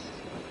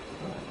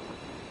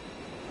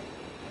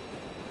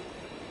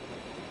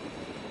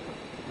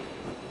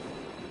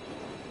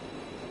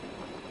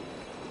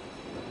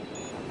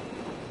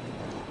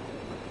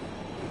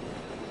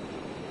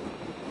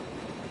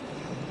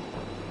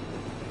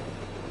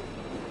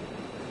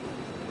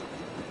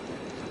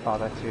 Oh,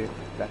 that's it.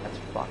 That's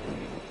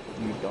fucking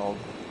you dog.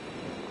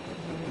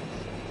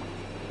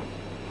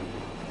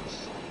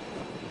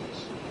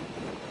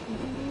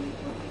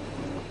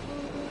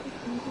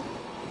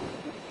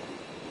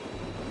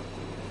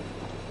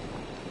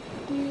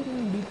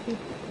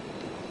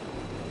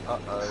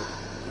 Uh-oh.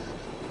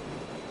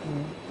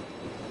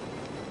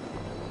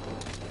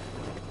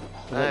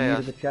 Is that you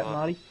to the chat,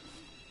 Marty?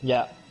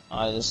 Yeah,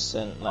 I just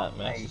sent that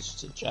message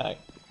to Jack.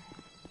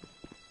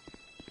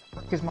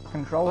 What is my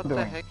controller What the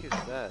doing? heck is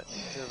that? It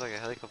feels like a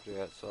helicopter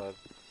outside.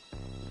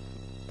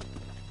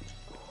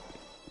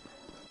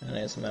 And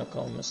there's some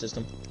alcohol in my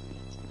system.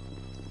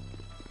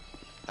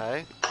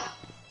 Hey?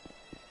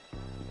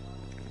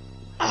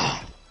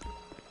 Ah!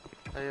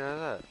 How you know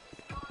that?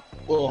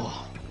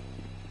 Oh.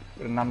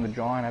 Got a numb the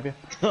giant, have you?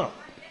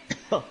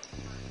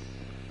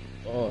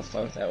 Oh,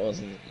 fuck, that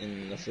wasn't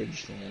in the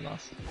fridge long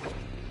enough.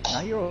 No,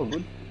 you're all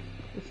good.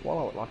 Just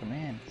swallow it like a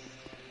man.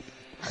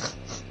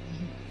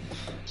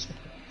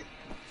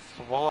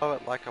 Swallow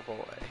it like a boy.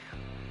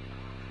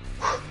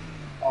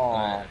 Oh,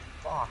 Right.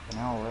 fucking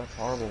hell, that's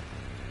horrible.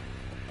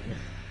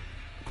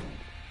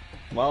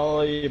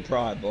 Follow your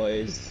pride,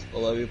 boys.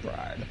 Follow your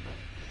pride.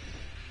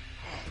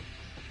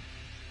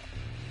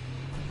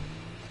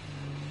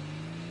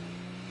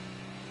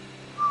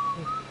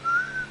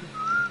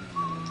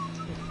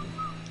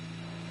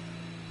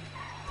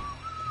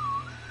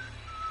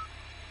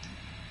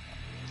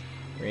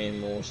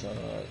 Rain water,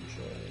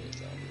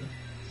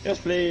 yes,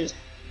 please.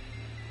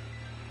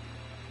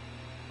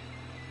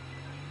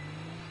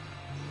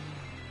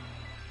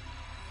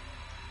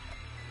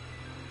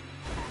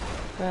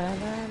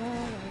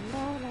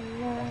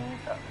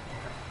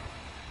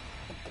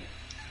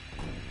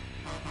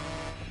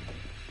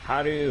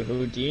 Haru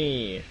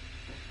Houdini.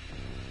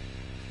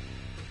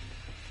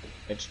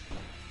 It's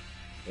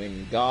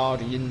when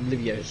Guardian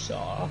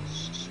Leviosa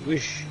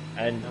swish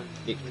and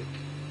flick.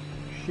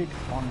 Shit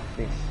on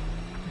this.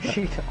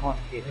 Shit on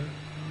it.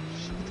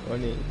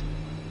 On it.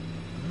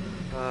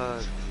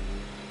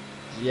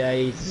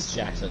 Jesus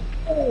Jackson.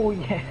 Oh,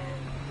 yeah.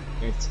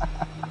 It's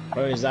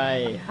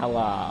Jose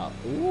Hala.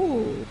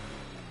 Ooh.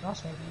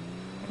 Nice one.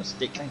 On a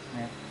stick. Thanks,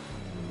 man.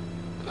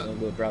 Oh,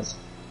 good, bros.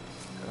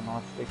 Got a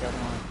nice stick, haven't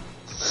I?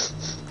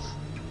 Is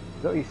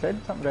that what you said?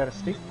 Something about a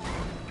stick?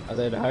 I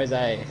said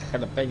Jose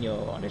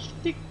Jalapeno on a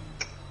stick.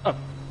 Oh.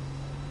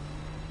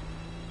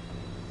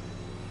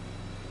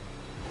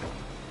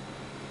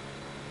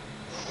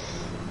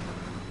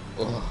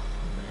 Oh,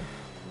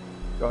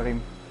 Got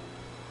him.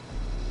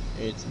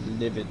 it's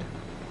livid.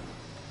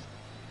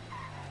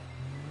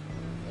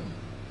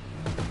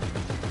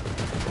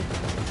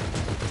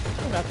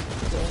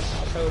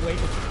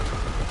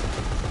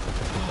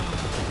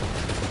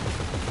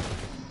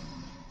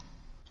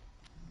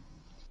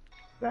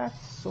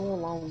 That's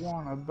all I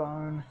want, a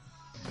bone.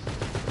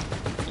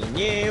 And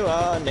you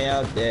are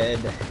now dead.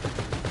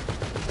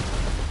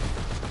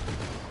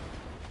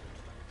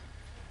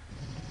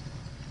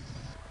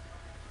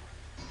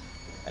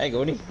 Hey,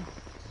 Gordy.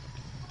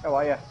 How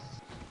are ya?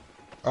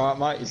 Alright,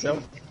 mate,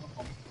 yourself?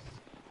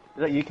 Is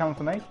that you coming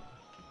for me?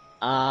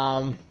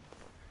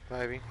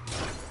 Maybe.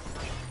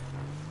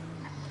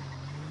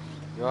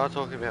 You are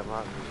talking about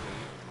Martin.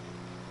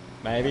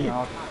 Maybe.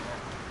 No,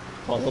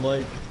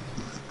 Possibly.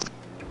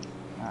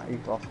 nah,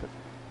 you've lost it.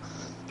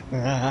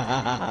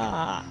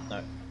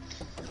 No.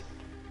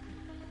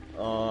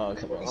 Oh,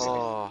 come on.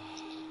 Oh,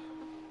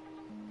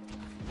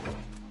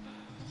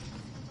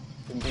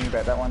 Didn't think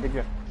about that one, did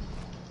you?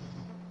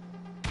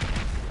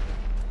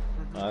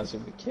 So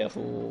be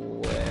careful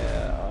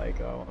where I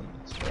go on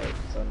this road,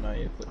 because I know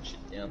you put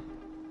shit down.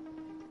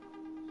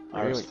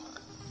 Really?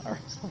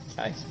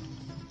 Okay.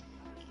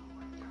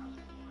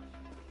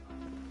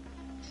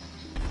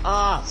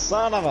 Ah,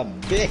 son of a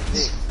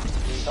bitch!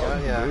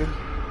 yeah.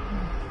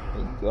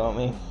 You got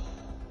me.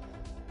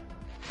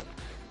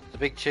 The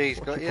big cheese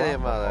What's got you your there,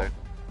 plan?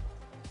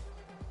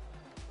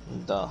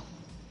 Marlo. Duh.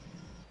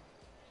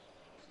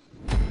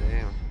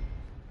 Damn.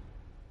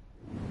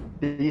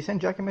 Did you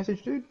send Jack a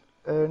message, dude?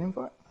 An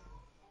invite?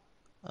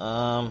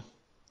 Not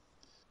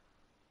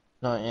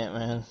yet,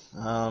 man.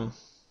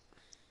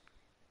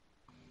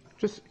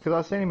 Just because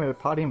I sent him a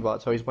party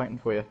invite, so he's waiting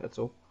for you, that's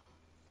all.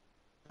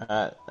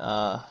 Alright,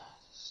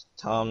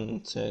 tell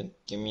him to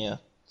give me a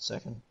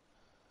second.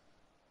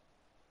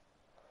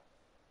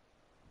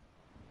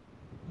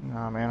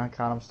 Nah, man, I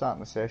can't. I'm starting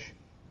the sesh.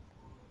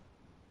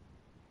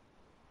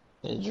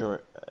 Did you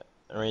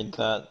read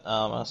that,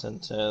 I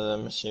sent to the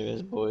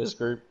Mischievous Boys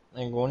group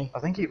in Gorney? I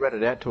think he read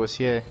it out to us,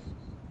 yeah.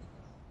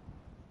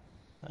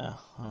 Yeah,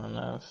 I don't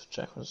know if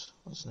Jack was,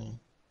 what's his name?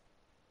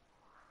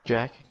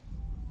 Jack?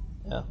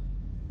 Yeah.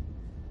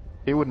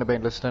 He wouldn't have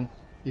been listening.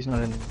 He's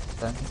not in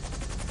that.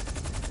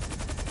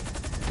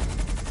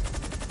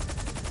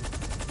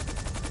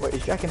 Wait,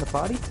 is Jack in the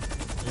party?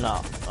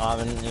 No, I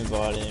haven't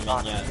invited him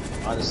in yet.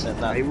 I just sent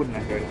No, that. he wouldn't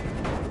have heard it.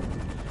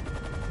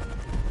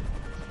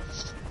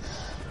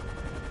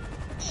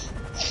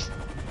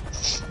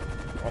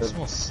 I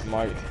smell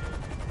smoke.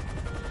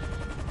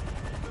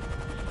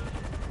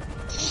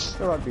 It's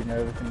alright to be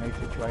nervous in these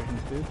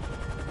situations, dude.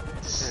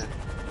 Yeah.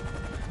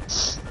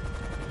 It's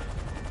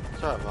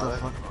alright, What the Marlo.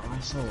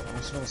 fuck?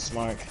 I smell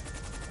smoke.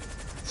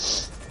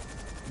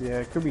 Yeah,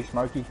 it could be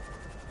smoky.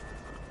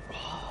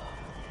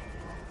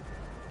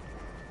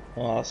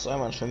 Oh, so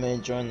much for me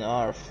joining the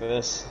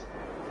RFS.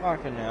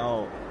 Fucking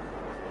hell.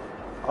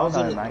 I was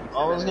know, gonna, mate.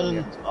 I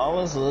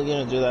was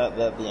gonna do that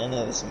at the end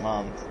of this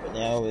month, but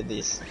now with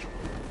this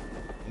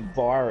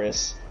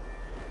virus,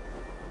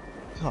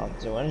 can't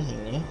do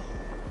anything here.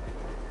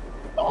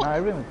 No,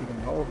 everyone's getting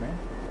involved, man.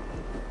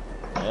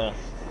 Yeah.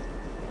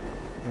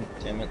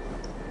 Damn it.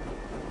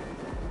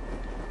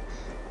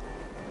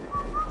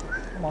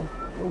 Come on,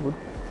 all good.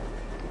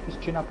 Just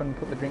chin up and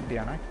put the drink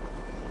down,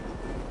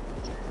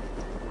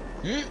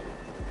 eh?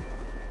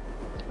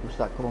 We'll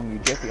start calling you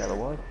Jeffy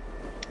otherwise.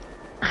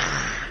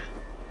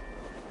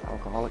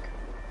 Alcoholic.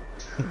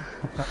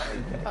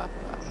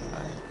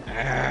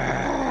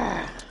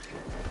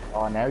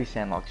 Oh, now you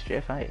sound like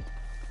Jeff, eh?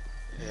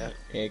 Yeah.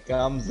 Here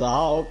comes the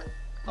Hulk.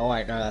 Oh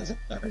wait, no,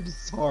 that's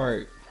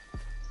sorry.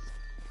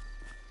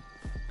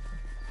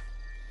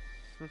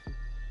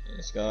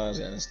 This guy's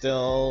gonna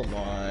steal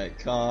my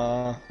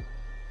car.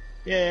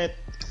 Get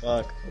the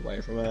fuck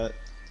away from it.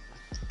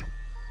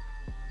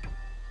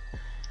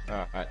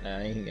 Alright, now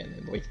you can get in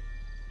there,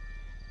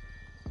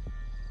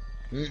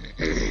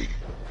 boy.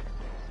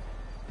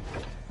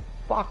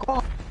 Fuck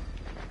off!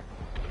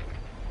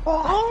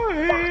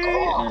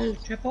 Oh,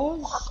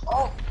 Tripples.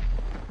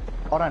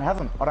 I don't have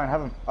him. I don't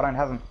have him. I don't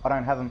have him. I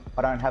don't have him.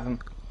 I don't have him.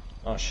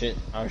 Oh shit,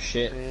 oh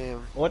shit. Damn.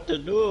 What to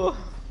do?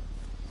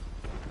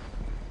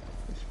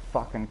 This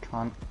fucking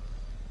cunt.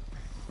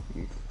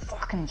 You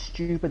fucking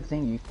stupid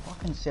thing. You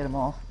fucking set him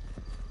off.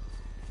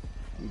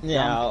 You dumb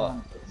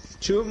Now, cunt.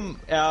 to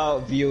our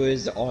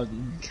viewers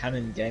on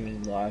Canon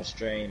Gaming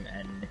livestream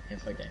and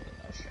Heifer Gaming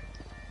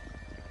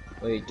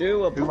livestream, we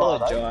do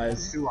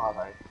apologise. Who are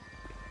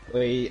they?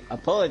 We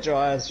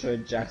apologise for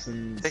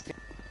Jackson's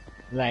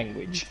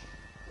language.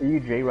 Are you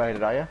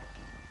G-rated, are you?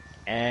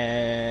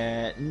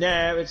 And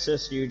no, it's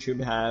just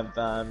YouTube have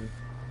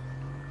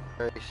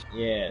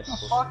yes.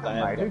 Oh, fuck they them,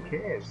 have mate. Who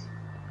cares?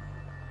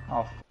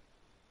 Oh,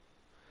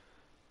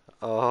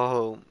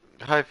 Oh,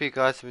 I hope you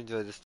guys have enjoyed this.